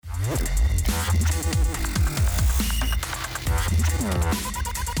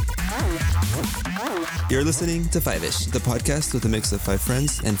You're listening to Five-ish, the podcast with a mix of 5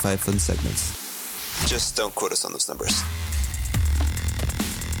 friends and 5 fun segments. Just don't quote us on those numbers.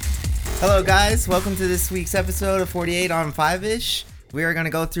 Hello, guys. Welcome to this week's episode of 48 on Five-ish. We are going to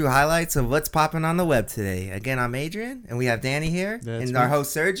go through highlights of what's popping on the web today. Again, I'm Adrian, and we have Danny here, and our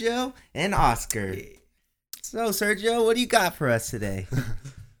host Sergio and Oscar. So, Sergio, what do you got for us today?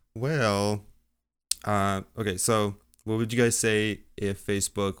 Well, okay, so what would you guys say if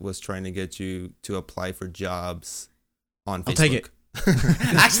Facebook was trying to get you to apply for jobs on Facebook? I'll take it.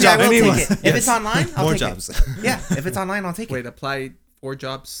 Actually, I will take it. If it's online, I'll More take jobs. it. Yeah, if it's online, I'll take it. Wait, apply for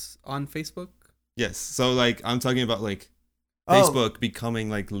jobs on Facebook? Yes, so like I'm talking about like Facebook becoming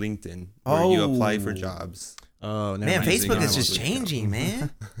like LinkedIn, where you apply for jobs. Oh, never Man, mind. Facebook is just changing, man.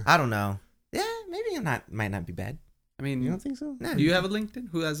 I don't know. Yeah, maybe might not be bad. I mean, You don't think so? No. do you have a LinkedIn?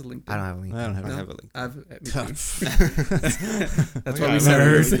 Who has a LinkedIn? I don't have a link. I don't have I it. have a link. That's Yeah, why we I've said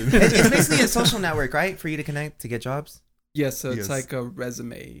heard. It's basically a social network, right? For you to connect to get jobs. Yes, so it's Yes. like a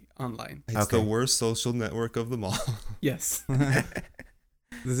resume online. It's Okay. the worst social network of them all. Yes.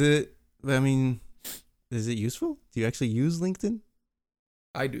 Is it useful? Do you actually use LinkedIn?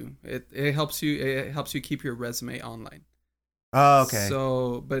 I do. It helps you keep your resume online. Oh, okay.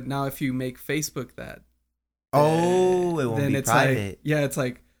 So, but now if you make Facebook that, it won't then be it's private. it's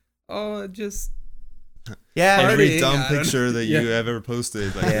like, oh, just Yeah, Every Party. dumb I don't- picture that Yeah. you have ever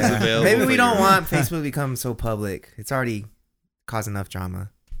posted like, is yeah. available. Maybe for we don't your- want Facebook to become so public. It's already caused enough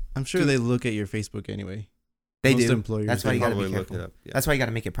drama. I'm sure they look at your Facebook anyway. They Most do. employers That's do. why you gotta Probably be look careful. it up. Yeah. That's why you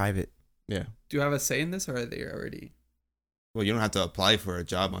gotta make it private. Yeah. do you have a say in this, or are they already? Well, you don't have to apply for a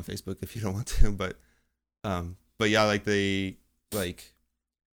job on Facebook if you don't want to, but yeah, like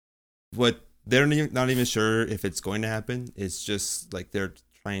what they're not even sure if it's going to happen. It's just like they're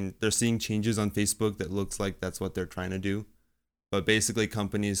seeing changes on Facebook that looks like that's what they're trying to do. But basically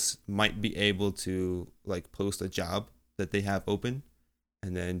companies might be able to like post a job that they have open,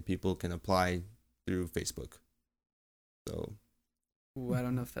 and then people can apply through Facebook. So Ooh, I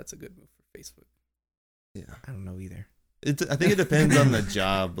don't know if that's a good move for Facebook. yeah. I don't know either. I think it depends on the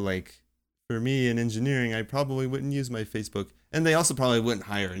job. Like for me in engineering, I probably wouldn't use my Facebook, and they also probably wouldn't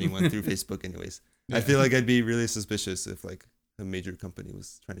hire anyone through Facebook anyways. I feel like I'd be really suspicious if like a major company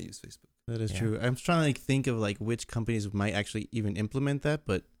was trying to use Facebook. That is Yeah. true. I'm trying to like think of like which companies might actually even implement that,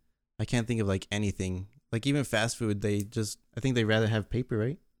 but I can't think of like anything. Like even fast food, I think they rather have paper,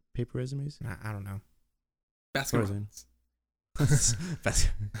 right? Paper resumes. I don't know. Basketball. Fast-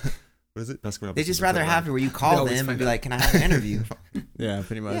 What is it? Baskin-Robbins They just is rather like have it one. where you They call always them and find be out. like, "Can I have an interview?" yeah,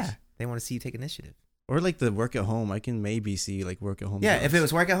 pretty much. Yeah, they want to see you take initiative. Or like the work at home. I can maybe see like work at home. Yeah, jobs. if it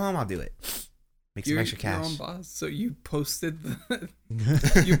was work at home, I'll do it. Make some You're extra your cash. own boss, so you posted.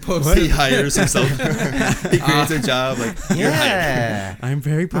 He You posted. hires himself. He creates a job. Like you're hired. Yeah, I'm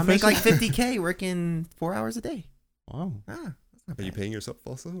very I'll make professional. like $50,000 working 4 hours a day. Wow. Ah, that's not Are you bad. paying yourself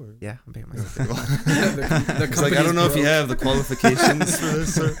also? Or? Yeah, I'm paying myself. The It's like I don't know if you company's have the qualifications for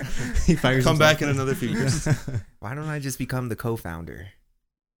this. Or He fires come back in himself. another few years. Why don't I just become the co-founder?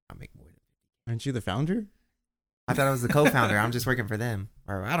 I'll make more. Aren't you the founder? I thought I was the co-founder. I'm just working for them,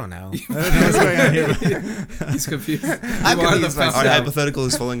 or I don't know. I don't know what's going on here. He's confused. I'm You are the confused myself. Our founder. hypothetical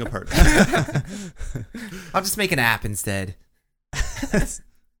is falling apart. I'll just make an app instead.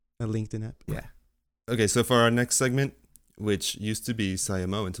 A LinkedIn app. Yeah. Okay, so for our next segment, which used to be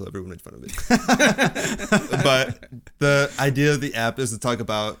SciMO until everyone made fun of it. But the idea of the app is to talk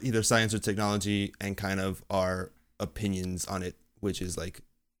about either science or technology and kind of our opinions on it, which is like,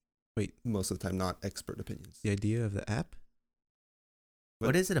 most of the time not expert opinions. The idea of the app?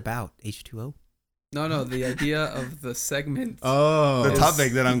 What is it about? H2O? No, the idea of the segment. Oh. The Yes.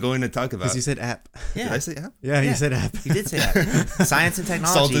 topic that I'm going to talk about. Because you said app. Did Yeah, I say app? Yeah, Yeah. you said app. you did say that. Science and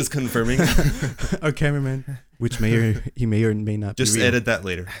technology. Salt is confirming. Our cameraman, which may or may not Just be real. edit that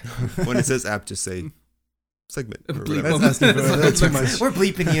later. When it says app, just say segment or Bleep whatever. That's asking for a little too much. We're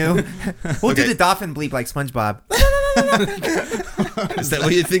bleeping you. We'll do Okay. the dolphin bleep like SpongeBob. Is that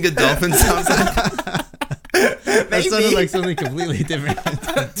what you think a dolphin sounds like? That sounded Maybe. like something completely different.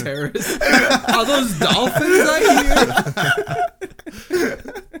 Terrorist. Are those dolphins I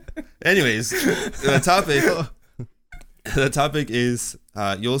hear? Anyways, the topic is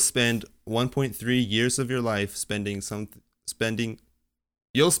you'll spend 1.3 years of your life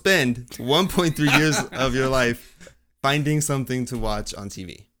you'll spend 1.3 years of your life finding something to watch on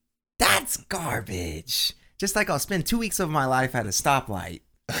TV. That's garbage. Just like I'll spend 2 weeks of my life at a stoplight.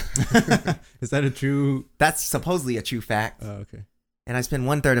 Is that a true? That's supposedly a true fact. Oh, okay. And I spend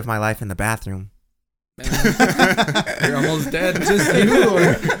 1/3 of my life in the bathroom. Man, you're almost dead. Just you,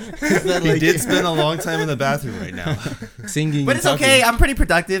 or He did spend a long time in the bathroom right now. Singing. But and it's talking. okay. I'm pretty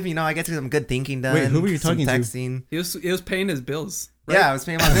productive. You know, I get some good thinking done. Wait, who were you some talking to? texting. He was paying his bills. Right? Yeah, I was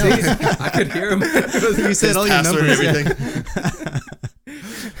paying my bills. I could hear him. You said His all your password numbers. and Yeah. everything.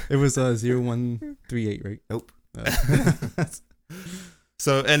 It was 0138, right? Nope.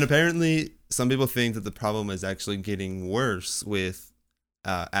 So, and apparently some people think that the problem is actually getting worse with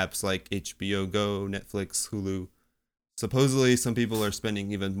apps like HBO Go, Netflix, Hulu. Supposedly some people are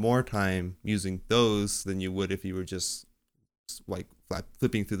spending even more time using those than you would if you were just like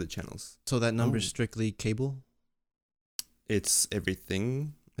flipping through the channels. So that number's strictly cable? It's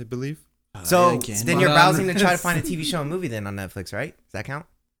everything, I believe. So Again. then you're Hold browsing on. to try to find a TV show or movie then on Netflix, right? Does that count?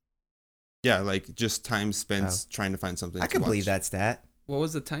 Yeah, like just time spent trying to find something I to can watch. believe that stat. What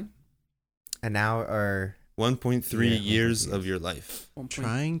was the time? An hour or 1.3 Yeah, years 1.3 of your life. 1 point.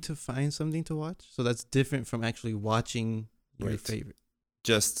 Trying to find something to watch? So that's different from actually watching your Right. favorite.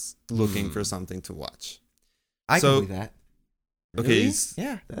 Just looking for something to watch. I So- can believe that. Okay, Really? s-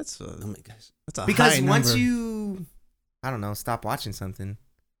 Yeah. That's oh my gosh. a Because high once number. you, I don't know, stop watching something.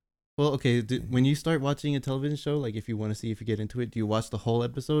 Well, okay, when you start watching a television show, like if you want to see if you get into it, do you watch the whole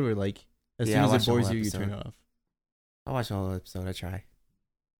episode or like as Yeah, I soon as watch it the whole bores you, you turn it episode. off? I watch the whole episode. I try.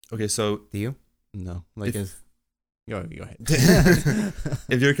 Okay, so Do you? No, like If- as go ahead.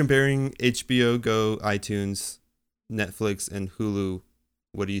 if you're comparing HBO Go, iTunes, Netflix, and Hulu,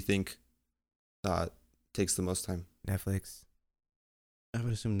 what do you think takes the most time? Netflix. I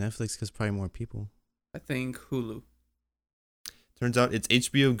would assume Netflix because probably more people. I think Hulu. Turns out it's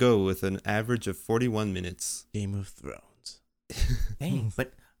HBO Go with an average of 41 minutes. Game of Thrones. Dang.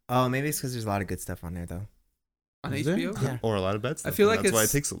 But oh, maybe it's because there's a lot of good stuff on there though. On Is there? HBO? Yeah. Or a lot of bad stuff. feel and like that's why it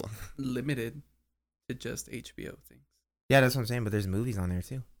it's- takes so long. Limited to just HBO things. Yeah, that's what I'm saying. But there's movies on there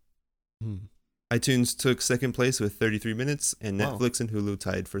too. Hmm. iTunes took second place with 33 minutes, and Whoa. Netflix and Hulu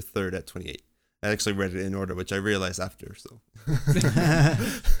tied for third at 28. I actually read it in order, which I realized after. So Trying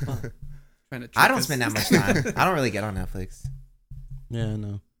to I trick don't us. spend that much time. I don't really get on Netflix. Yeah,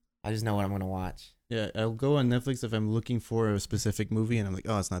 no. I just know what I'm gonna watch. Yeah, I'll go on Netflix if I'm looking for a specific movie and I'm like,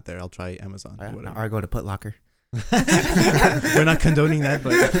 oh, it's not there. I'll try Amazon or whatever. Or I go to Put Locker. We're not condoning that,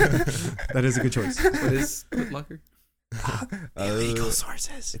 but that is a good choice. What is Foot Locker? Illegal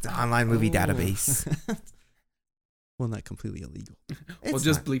sources. It's an online movie Oh. database. Well, not completely illegal. We'll It's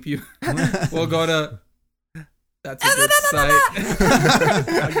just not. bleep you. We'll go to. That's a good site.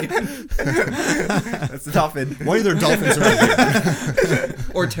 That's the dolphin. why are there dolphins around here?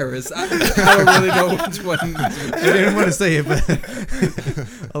 Or terrorists. I don't really know which one. I didn't want to say it, but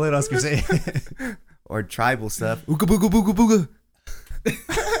I'll let Oscar say it. Or tribal stuff. Ooga booga booga booga.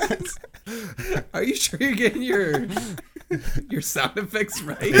 Are you sure you're getting your sound effects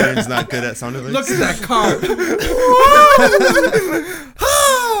right? Aaron's not good at sound effects. Look at that car.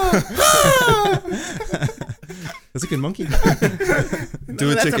 That's a good monkey. Do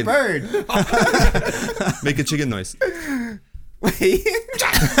a That's chicken. a bird. Make a chicken noise. Wait.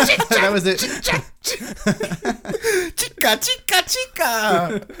 That was it. Chica, chica,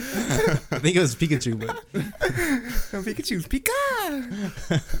 chica. I think it was Pikachu, but Pikachu's Pika.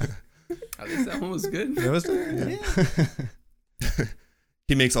 At least that one was good. that was yeah.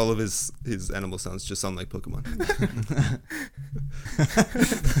 He makes all of his animal sounds just sound like Pokemon.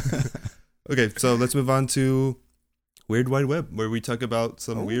 Okay, so let's move on to Weird Wide Web, where we talk about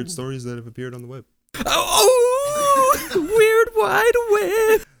some weird stories that have appeared on the web. Oh, Weird Wide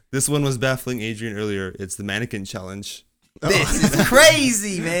Web. This one was baffling Adrian earlier. It's the Mannequin Challenge. This is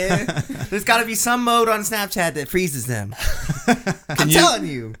crazy, man. There's got to be some mode on Snapchat that freezes them. I'm telling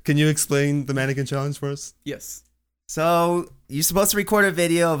you. Can you explain the Mannequin Challenge for us? Yes. So you're supposed to record a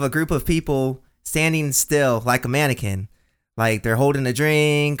video of a group of people standing still like a mannequin. Like they're holding a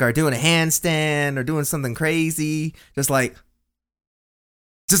drink or doing a handstand or doing something crazy. Just like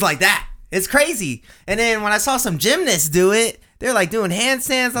that. It's crazy. And then when I saw some gymnasts do it, they're like doing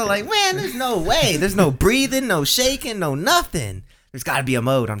handstands. I was like, man, there's no way. There's no breathing, no shaking, no nothing. There's got to be a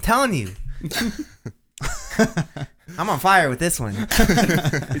mode. I'm telling you. I'm on fire with this one.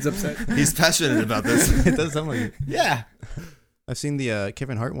 He's upset. He's passionate about this. It does sound like it. Yeah. I've seen the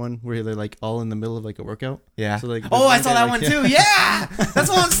Kevin Hart one where they're like all in the middle of like a workout. Yeah. So, like, oh, I there's saw that guy, one like, too. Yeah. That's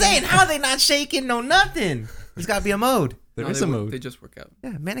what I'm saying. How are they not shaking? No, nothing. There's got to be a mode. There No, is they a work- mode. They just work out.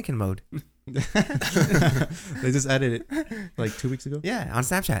 Yeah, mannequin mode. They just added it like 2 weeks ago. Yeah, on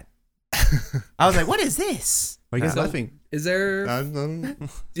Snapchat. I was like, what is this? Why are you guys So- laughing? Is there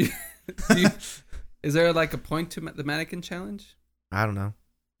I'm- is there like a point to the mannequin challenge? I don't know.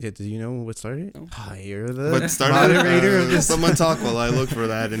 Yeah, do you know what started it? No. Hire the What started moderator of this. Someone talk while I look for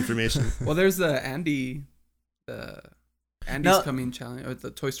that information. Well, there's the Andy Andy's No. coming challenge or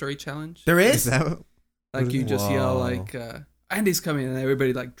the Toy Story challenge. There Is is? that? Like you just yell Whoa. like Andy's coming and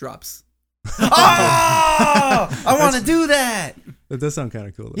everybody like drops. Oh! I want to do that. That does sound kind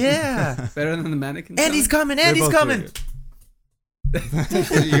of cool. Though. Yeah. Better than the mannequin. Andy's challenge? coming. They're Andy's both coming. good.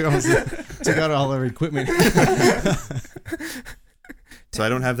 You almost took out all our equipment. So I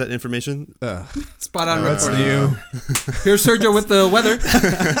don't have that information. Spot on That's reporting. you. Here's Sergio with the weather.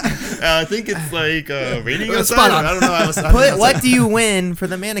 I think it's like raining outside. Spot on. I don't know. I was What do you win for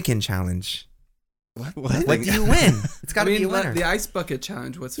the mannequin challenge? What? What do you win? It's got to be a winner. The ice bucket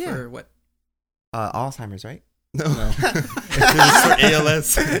challenge was Yeah. for what? Alzheimer's, right? No. It was for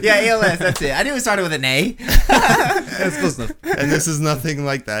ALS. Yeah, ALS. That's it. I knew it started with an A. That's close enough. And this is nothing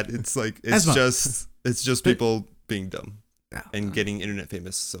like that. It's like Asthma. it's just people being dumb Oh. and getting internet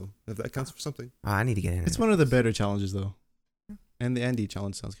famous. So if that counts for something. Oh, I need to get in. It's one of the better challenges though, and the Andy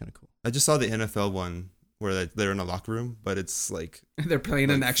challenge sounds kind of cool. I just saw the NFL one where they're in a locker room, but it's like They're playing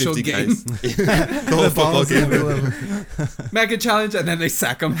an like actual 50 game. guys. The whole football balls in the game. middle of Mannequin challenge, and then they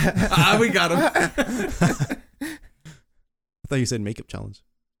sack him. We got him. I thought you said makeup challenge,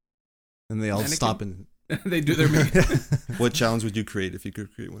 and they all Mannequin? stop and They do their makeup. What challenge would you create if you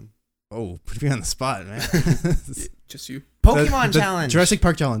could create one? put me on the spot, man. Just you. Pokemon The challenge. Jurassic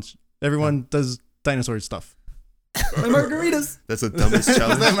Park challenge. Everyone does dinosaur stuff. My margaritas. That's the dumbest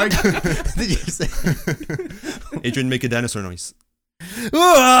challenge. Did you say? Adrian, make a dinosaur noise.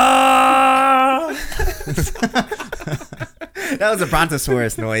 That was a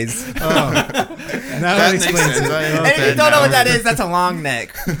brontosaurus noise. Oh, now That it makes explains sense. it. I And if you understand don't know now. what that is, that's a long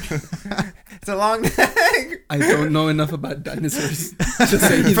neck. It's a long neck. I don't know enough about dinosaurs. Just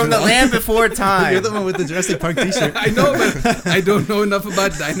say he's From the wrong. land before time. You're the one with the Jurassic Park T-shirt. I know, but I don't know enough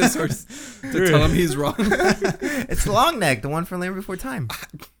about dinosaurs to tell him he's wrong. It's the long neck, the one from Land Before Time.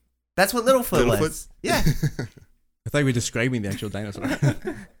 That's what Littlefoot was. Littlefoot? Yeah. I thought you were describing the actual dinosaur.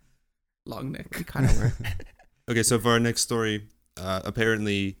 Long neck. Kind of were. Okay, so for our next story,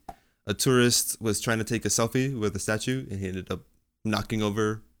 apparently a tourist was trying to take a selfie with a statue and he ended up knocking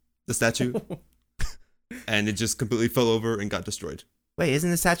over the statue and it just completely fell over and got destroyed. Wait, isn't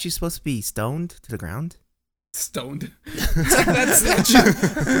the statue supposed to be stoned to the ground? Stoned. That statue.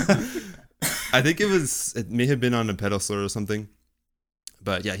 I think it may have been on a pedestal or something.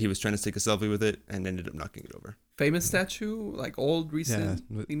 But yeah, he was trying to take a selfie with it and ended up knocking it over. Famous statue, like old, recent.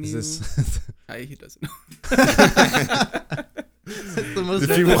 Is this He doesn't know. That's the most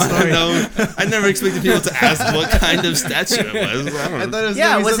If you random want to story. know, I never expected people to ask what kind of statue it was. I don't know. I thought it was Yeah,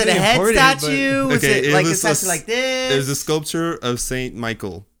 gonna be was it a something head important, but- statue? Was Okay, it it like a was statue like this? There's a sculpture of Saint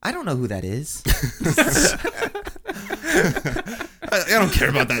Michael. I don't know who that is. I don't care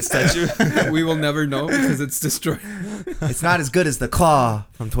about that statue. We will never know because it's destroyed. It's not as good as the claw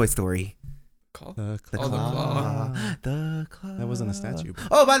from Toy Story. Call. The The Oh, the claw. The claw. That wasn't a statue. But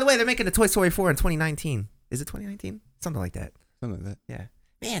Oh, by the way, they're making a Toy Story 4 in 2019. Is it 2019? Something like that. something like that. Yeah.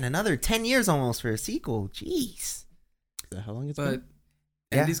 Man, another 10 years almost for a sequel. Jeez. Is that how long it's But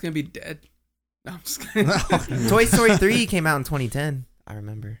Yeah. Andy's gonna be dead. No, I'm just kidding. been? Toy Story 3 came out in 2010. I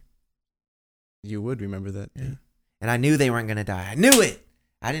remember. You would remember that. Yeah. And I knew they weren't going to die. I knew it.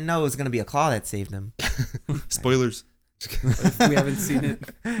 I didn't know it was going to be a claw that saved them. Spoilers. If we haven't seen it,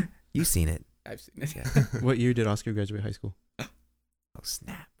 You've seen it. I've seen it. Yeah. What year did Oscar graduate high school? Oh,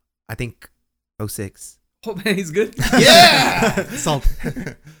 snap. I think 06. Oh man, he's good. Yeah! Salt.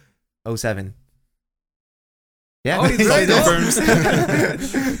 07. Yeah. Oh, he's right. Confirms.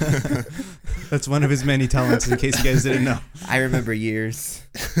 That's one of his many talents, in case you guys didn't know. I remember years.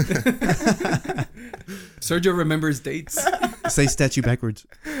 Sergio remembers dates. Say statue backwards.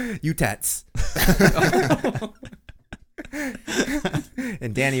 UTATs.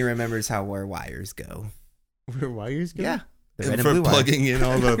 And Danny remembers how where wires go. Where wires go? Yeah. The red And and for blue wire. plugging in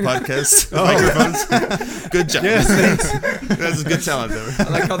all the podcast Oh. microphones. Good job. Yes, thanks. That's a good talent there. I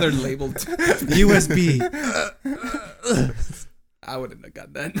like how they're labeled. USB. I wouldn't have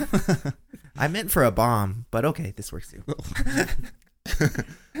got that. I meant for a bomb, but okay, this works too.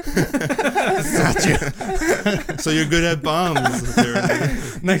 So you're good at bombs.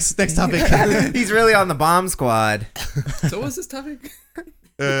 apparently. Next topic. He's really on the bomb squad. So what's this topic?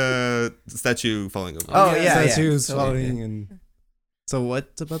 Statue falling over. Oh, yeah. Statues So- falling and. So what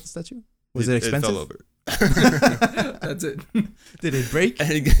about the statue? Was it expensive? It fell over. That's it. Did it break?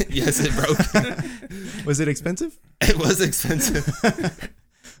 Yes, it broke. Was it expensive? It was expensive.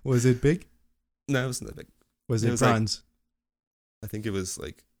 Was it big? No, it wasn't that big. Was It it was like- bronze? I think it was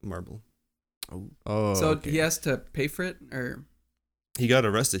like marble. Oh. So okay. he has to pay for it, or He got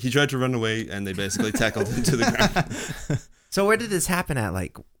arrested. He tried to run away, and they basically tackled him to the ground. So where did this happen at?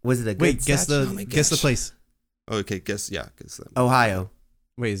 Like, was it a good Wait, guess statue? Oh my the gosh. place. Okay, guess. Ohio.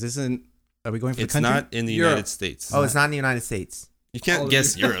 Wait, is this in? Are we going for It's the country? not in the Europe. United States. Oh, it's not in the United States. You can't All of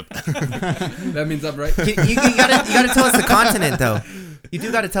guess you. Europe. That means I'm right. You gotta tell us the continent, though. You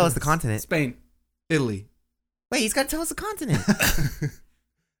do gotta tell us the continent. Spain. Italy. Wait, he's gotta tell us the continent.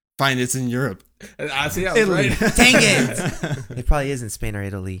 Fine, it's in Europe. I see. I was Italy. right. Dang it! It probably is in Spain or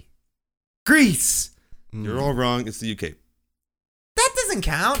Italy. Greece. You're all wrong. It's the UK. That doesn't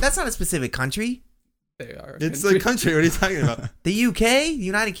count. That's not a specific country. They are. It's a country. What are you talking about? The UK,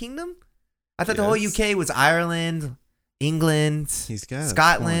 United Kingdom. I thought the whole Yes. UK was Ireland, England, He's got a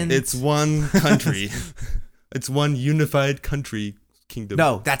Scotland. point. It's one country. It's one unified country kingdom.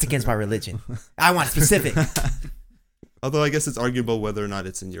 No, that's against my religion. I want specific. Although I guess it's arguable whether or not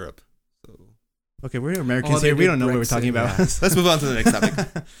it's in Europe. So Okay, we're Americans they here. We did don't know what we're Brexit, talking about. yeah. let's move on to the next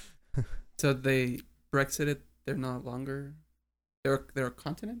topic. So they Brexited. They're not longer. They're a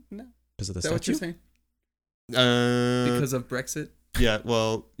continent now. Because of the Is that what you're statue? saying? Because of Brexit. Yeah,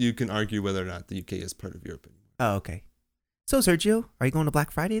 well, you can argue whether or not the UK is part of Europe anymore. Oh, okay. So, Sergio, are you going to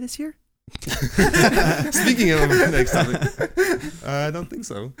Black Friday this year? Speaking of the next topic, I don't think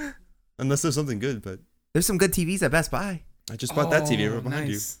so. Unless there's something good, but There's some good TVs at Best Buy. I just bought that TV right behind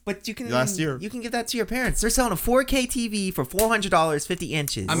nice. But you can Last year. you can give that to your parents. They're selling a 4K TV for $400, 50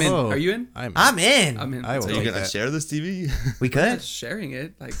 inches. I'm in. Whoa. Are you in? I'm in. I'm in. I will you. Are you take gonna that. share this TV? We We're could. not sharing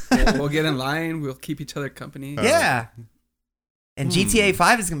it. Like we'll get in line. We'll keep each other company. Yeah. And GTA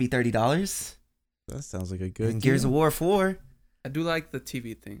 5 is gonna be $30. That sounds like a good. And Gears deal. of War 4. I do like the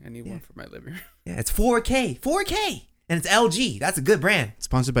TV thing. I need one for my living room. Yeah, it's 4K. 4K. And it's LG. That's a good brand.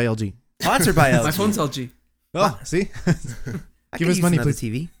 Sponsored by LG. Sponsored by LG. My phone's LG. Oh, see? I Give could us use money, another please.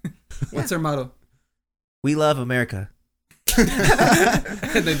 TV. What's their motto? We love America.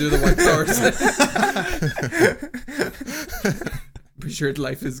 And they do the white powers. Pretty sure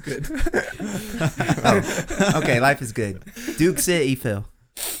life is good. Oh, okay, life is good. Duke City, Phil.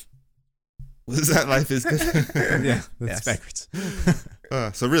 What is that? Life is good. Yeah, Yes. that's backwards.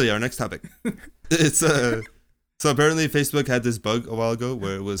 So really, our next topic. It's so apparently Facebook had this bug a while ago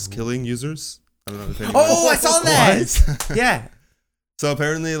where it was killing users. I don't know if anyone. Oh, I saw that. Yeah. So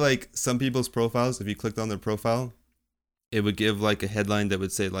apparently, like some people's profiles, if you clicked on their profile, it would give like a headline that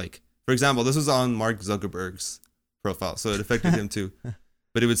would say like, for example, this was on Mark Zuckerberg's profile, so it affected him too.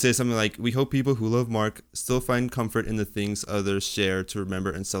 But it would say something like, "We hope people who love Mark still find comfort in the things others share to remember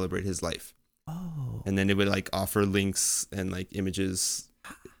and celebrate his life." Oh. And then it would like offer links and like images.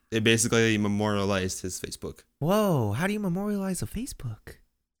 It basically memorialized his Facebook. Whoa. How do you memorialize a Facebook?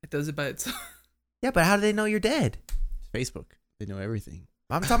 It does it by itself. Yeah, but how do they know you're dead? Facebook. They know everything.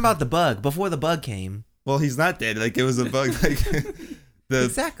 I'm talking about the bug. Before the bug came. Well, he's not dead. Like it was a bug. Like the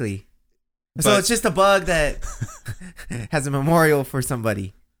Exactly. So but- it's just a bug that has a memorial for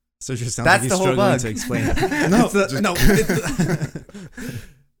somebody. So it just sounds That's like the he's whole struggling bug. to explain. No, It's the- just- no. It's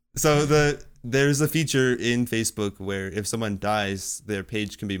So there's a feature in Facebook where if someone dies, their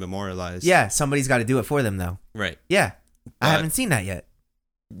page can be memorialized. Yeah, somebody's got to do it for them, though. Right. Yeah. I But- haven't seen that yet.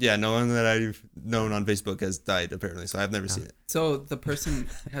 Yeah, no one that I've known on Facebook has died apparently, so I've never seen it. So the person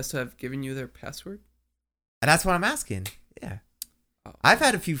has to have given you their password? And that's what I'm asking. Yeah. Oh. I've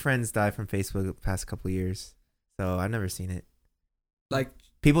had a few friends die from Facebook the past couple of years, so I've never seen it. Like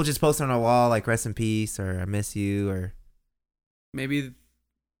People just post on a wall like "rest in peace" or "I miss you" or maybe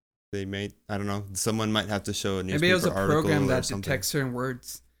They may, I don't know, someone might have to show a newspaper maybe it was a article program or that something. detects certain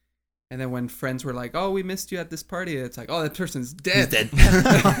words. And then when friends were like, "Oh, we missed you at this party," it's like, "Oh, that person's dead." He's dead.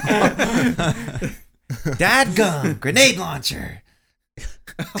 "Dadgum, grenade launcher." He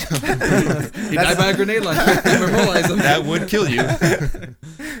died by a grenade launcher. Memorialize him. That would kill you.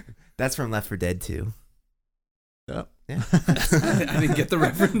 That's from Left 4 Dead 2. Oh. Yeah. I didn't get the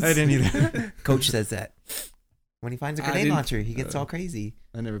reference. I didn't either. Coach says that. When he finds a I grenade didn't- launcher, he gets all crazy.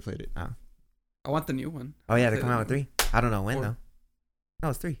 I never played it. I want the new one. Oh, yeah, they're The- coming out with 3. I don't know when, 4. though. No,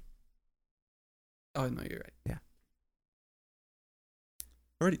 it's 3. Oh no, you're right.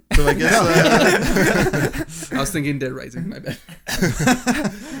 Alrighty. So I guess I was thinking Dead Rising. My bad.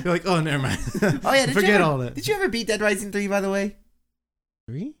 You're like, oh, never mind. Oh, yeah, Forget all that. Did you ever beat Dead Rising 3, by the way?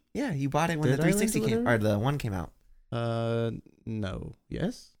 3? Yeah, you bought it when Dead the 360 Island or came, whatever? or the 1 came out. No.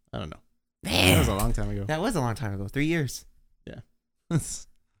 Yes? I don't know. That Man, was a long time ago. that was a long time ago. 3 years.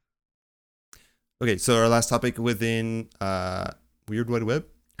 Okay, so our last topic within Weird Wide Web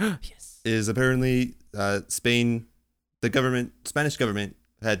Yes. is apparently Spain, Spanish government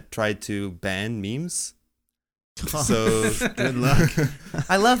had tried to ban memes. So Good luck.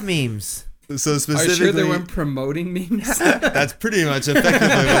 I love memes. So Are you specifically, sure they weren't promoting memes? that's pretty much effectively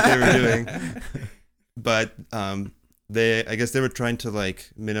what they were doing. But I guess they were trying to like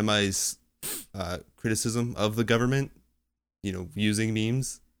minimize criticism of the government, using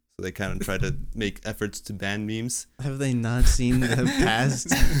memes. So they kind of try to make efforts to ban memes. Have they not seen the past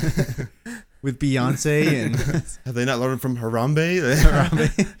with Beyonce and Have they not learned from Harambe?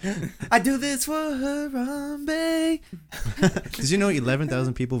 I do this for Harambe. Did you know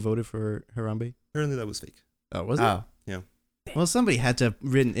 11,000 people voted for Harambe? Apparently that was fake. Oh, was it? Oh. Yeah. Well, somebody had to have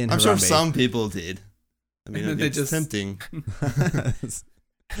written in I'm Harambe. sure some people did. I mean, And then they it's just- tempting.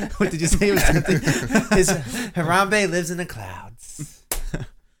 What did you say? It was something? His Harambe lives in the clouds.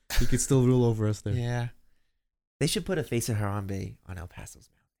 He could still rule over us there. Yeah. They should put a face of Harambe on El Paso's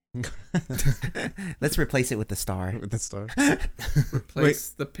mouth. Let's replace it with the star. With the star. Replace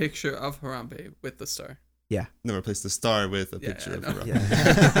the picture of Harambe with the star. No, replace the star with a Yeah, picture I of know.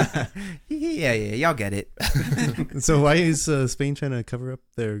 Harambe. Yeah. Yeah. Y'all get it. So why is Spain trying to cover up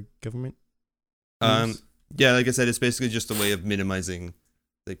their government? Yeah, like I said, it's basically just a way of minimizing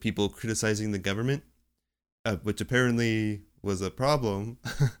like people criticizing the government, which apparently was a problem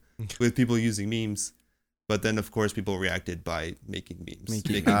with people using memes. But then, of course, people reacted by making memes,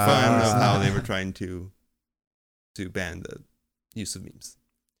 making fun of how they were trying to ban the use of memes.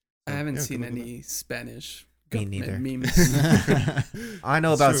 I haven't Yeah, seen come up with any Spanish Me government neither. memes. All I know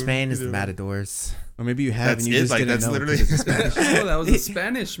That's about true. Spain is the Either way. Matadors. Or maybe you have That's and you it, just like, didn't that's know. literally- because it's Spanish. Oh, that was a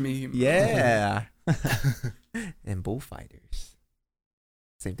Spanish meme. Yeah. And bullfighters.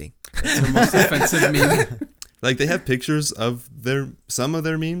 Same thing. That's the most offensive meme. Like they have pictures of some of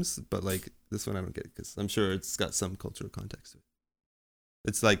their memes, but like this one I don't get because I'm sure it's got some cultural context to it.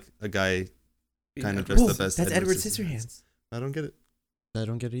 It's like a guy kind of dressed Oh, up as that's Edward Scissorhands. I don't get it. I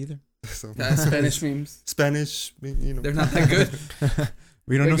don't get it either. So, Spanish memes. Spanish, They're not that good.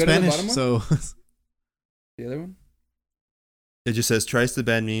 We don't Wait, know go to the Spanish, bottom one? so The other one? It just says tries to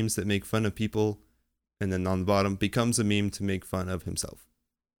ban memes that make fun of people, and then on the bottom becomes a meme to make fun of himself,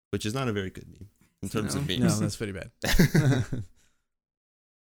 which is not a very good meme in terms of No. no, memes. that's pretty bad.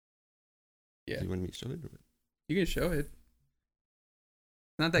 Yeah. Do you want me to show it? Or what? You can show it.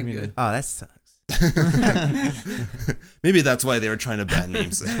 Not that I mean, good. Oh, that sucks. Maybe that's why they were trying to ban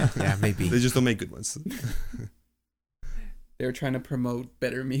memes. Yeah, maybe. They just don't make good ones. They were trying to promote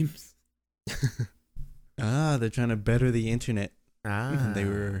better memes. They're trying to better the internet. Ah. They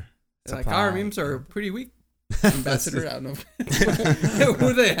were They're like, our memes are pretty weak. Ambassador, I don't know. Who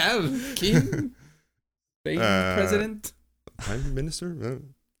do they have? King? Spain president? Prime Minister?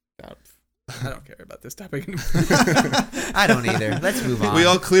 God, I don't care about this topic anymore. I don't either. Let's move on. We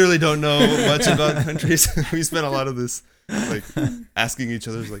all clearly don't know much about countries. We spent a lot of this like asking each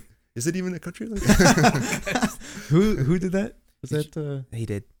other, like, is it even a country? Like Who did that? Was that He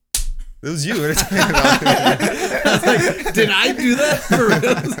did. it was you. I was like, did I do that for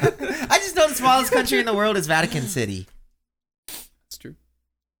real? I just know the smallest country in the world is Vatican City. It's true.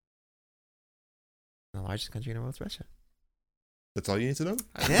 The largest country in the world is Russia. That's all you need to know?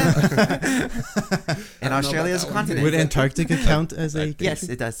 Yeah. I And don't know Australia about is a that one. continent. would Antarctica count as a country? Yes,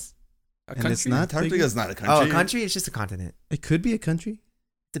 it does. A And it's country? not Antarctica big? is not a country. Oh, a country? It's just a continent. It could be a country.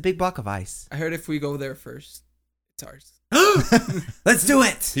 It's a big block of ice. I heard if we go there first, it's ours. Let's do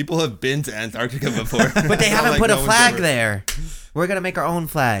it. People have been to Antarctica before. But they It's not haven't like put no a one's flag ever- there. We're going to make our own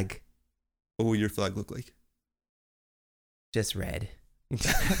flag. What will your flag look like? Just red.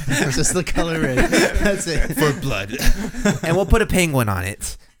 Just the color red. That's it. For blood. And we'll put a penguin on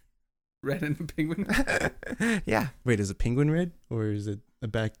it. Red and a penguin. Yeah. Wait, is it penguin red or is it a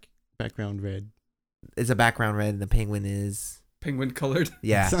background red? It's a background red and the penguin is... Penguin colored.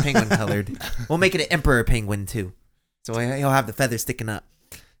 Yeah, penguin colored. We'll make it an emperor penguin too. So he'll have the feathers sticking up.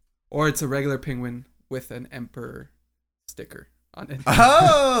 Or it's a regular penguin with an emperor sticker on it.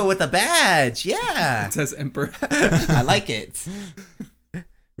 Oh, with a badge. Yeah. It says emperor. I like it.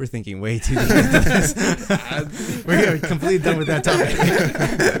 We're thinking way too deep into this. We're completely done with that topic.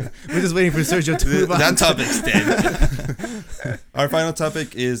 We're just waiting for Sergio to move on. That topic's dead. Our final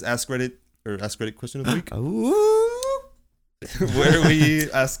topic is Ask Reddit question of the week. Ooh. Where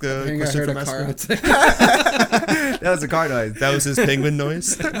we ask I a think I question heard from a Ask car Reddit. outside. That was a car noise. That was his penguin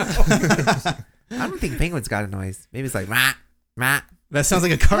noise. I don't think penguins got a noise. Maybe it's like rah, rah. That sounds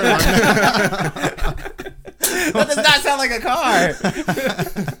like a car alarm. That does not sound like a car.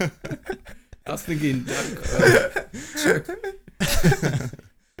 I was thinking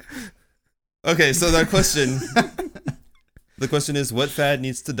Okay, so the question is, what fad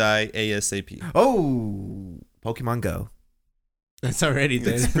needs to die ASAP? Oh, Pokemon Go. That's already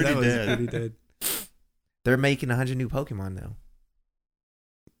dead. It's pretty That was dead. pretty dead. They're making 100 new Pokemon though.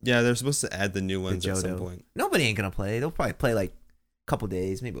 Yeah, they're supposed to add the new ones at some Johto. point. Nobody ain't gonna play. They'll probably play like a couple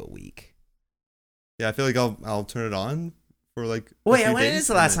days, maybe a week. Yeah, I feel like I'll turn it on for like. Wait, a few when days is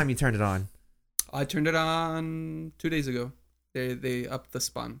the and last then- time you turned it on? I turned it on 2 days ago. They upped the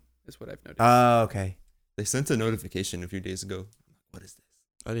spawn, is what I've noticed. Oh, okay. They sent a notification a few days ago. What is this?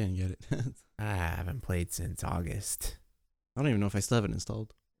 I didn't get it. I haven't played since August. I don't even know if I still have it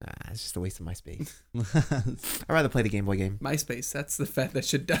installed. It's just a waste of my space. I'd rather play the Game Boy game. MySpace, that's the fat that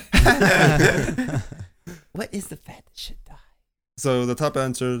should die. What is the fat that should die? So the top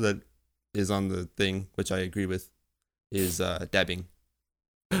answer that is on the thing, which I agree with, is dabbing.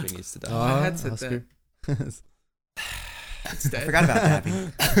 Dabbing needs to die. My headset there. Oscar. It's dead. I forgot about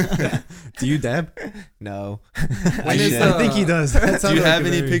dabbing. Do you dab? No. When is I think he does. That Do sounds you like have a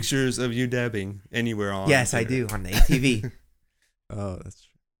any very- pictures of you dabbing anywhere on? Yes, I do. On the ATV. Oh, that's true.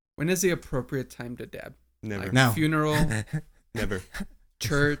 When is the appropriate time to dab? Never. Like Now. funeral, Never.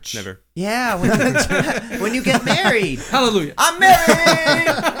 church. Never. Yeah, when you get married. Hallelujah. I'm married!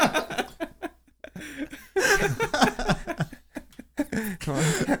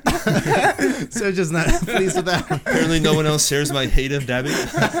 So just not pleased with that. Apparently no one else shares my hate of dabbing.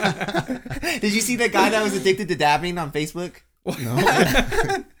 Did you see that guy that was addicted to dabbing on Facebook? No.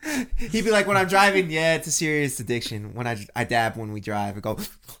 He'd be like, when I'm driving, yeah, it's a serious addiction. When I dab when we drive, I go.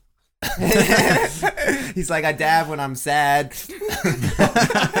 He's like, I dab when I'm sad.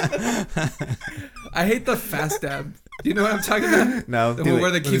 I hate the fast dab. Do you know what I'm talking about? No, The do one it.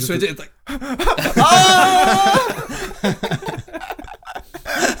 where they keep switching. It's like,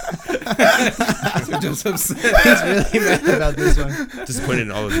 so just upset. Really mad about this one. Disappointed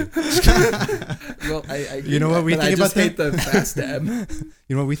in all of you. Well, I You know what we but think I just about hate the fast dab.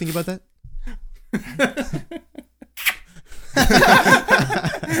 You know what we think about that? That's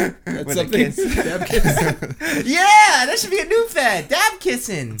With a something. kiss. Dab kiss. Yeah, that should be a new fad. Dab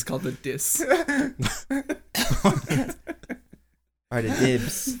kissing. It's called the diss. Or the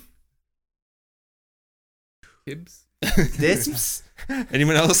dibs. Gibbs. Disps?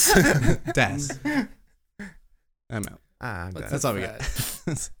 Anyone else? Das. I'm out. I'm What's done. That's all we fad?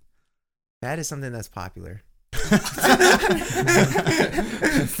 got. That is something that's popular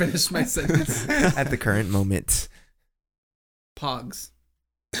Finish my sentence. at the current moment. Pogs.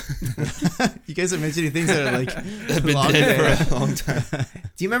 You guys are mentioning things that are like I've been long dead dead. for a long time.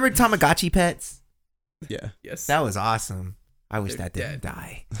 Do you remember Tamagotchi pets? Yeah. Yes. That was awesome. I wish They're that didn't dead.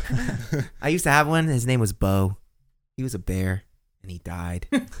 die. I used to have one. His name was Bo. He was a bear, and he died.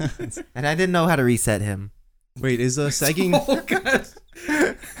 And I didn't know how to reset him. Wait, is sagging? Oh god.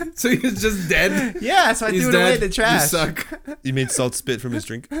 So he's just dead. Yeah, so I He's threw it away in dead. the trash. You suck. You made Salt spit from his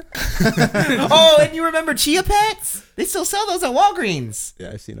drink. Oh, and you remember Chia Pets? They still sell those at Walgreens.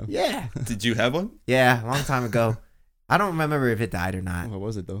 Yeah, I've seen him. Yeah. Did you have one? Yeah, a long time ago. I don't remember if it died or not. What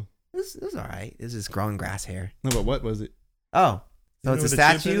was it though? It was all right. It was just growing grass hair. No, but what was it? Oh, so You it's a know what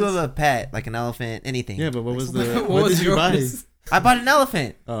a chimp statue is? of a pet, like an elephant, anything. Yeah, but what was the? What What was did you buy? yours? I bought an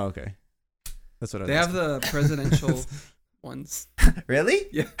elephant. Oh, okay. That's what I. They have the presidential ones. Really?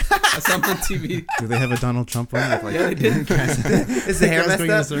 Yeah. I saw them on TV. Do they have a Donald Trump one? With like, Yeah, they did. Is the hair guys going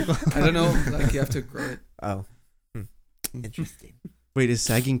in a messed up? circle? I don't know. Like you have to grow it. Oh, interesting. Wait, is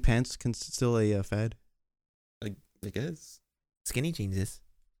sagging pants still a fad? I guess. Skinny jeans is.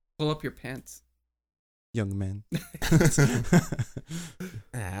 Pull up your pants. Young man.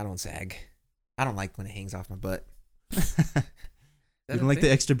 I don't sag. I don't like when it hangs off my butt. Is You that don't a like thing?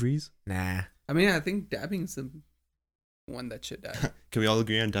 the extra breeze? Nah. I mean, I think dabbing's the one that should die. Can we all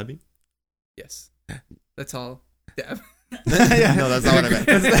agree on dabbing? Yes. That's all. Dab. No, that's not what I meant.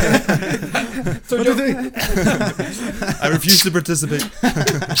 So What do you think? I refuse to participate.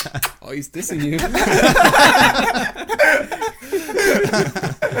 Oh, he's dissing you.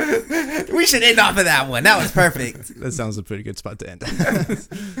 We should end off of that one. That was perfect. That sounds a pretty good spot to end.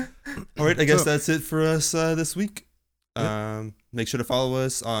 All right, I guess So- that's it for us this week. Make sure to follow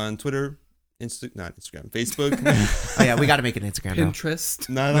us on Twitter, not Instagram, Facebook. Oh yeah, we got to make an Instagram now. Pinterest.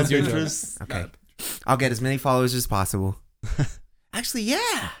 Not on That's your Pinterest. Okay. I'll get as many followers as possible. Actually,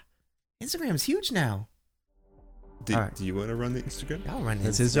 yeah. Instagram's huge now. Do, All right. do you want to run the Instagram? Y'all run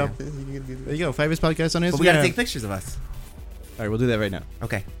That's Instagram. his job. There you go. 5ish podcast on Instagram. But we got to take pictures of us. All right, we'll do that right now.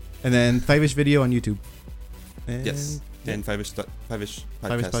 Okay. And then 5ish video on YouTube. And Yes. yeah. And 5ish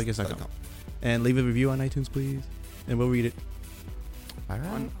FiveishPodcast.com. And leave a review on iTunes, please. And we'll read it All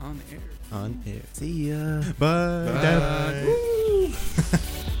right. On air. on air. See ya. Bye. Bye.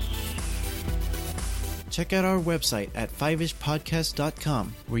 Check out our website at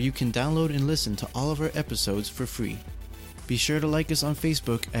fiveishpodcast.com, where you can download and listen to all of our episodes for free. Be sure to like us on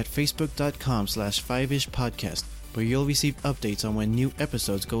Facebook at facebook.com/fiveishpodcast, where you'll receive updates on when new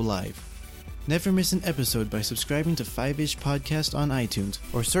episodes go live. Never miss an episode by subscribing to 5ish Podcast on iTunes,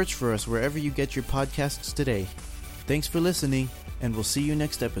 or search for us wherever you get your podcasts today. Thanks for listening, and we'll see you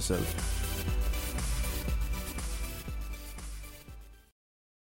next episode.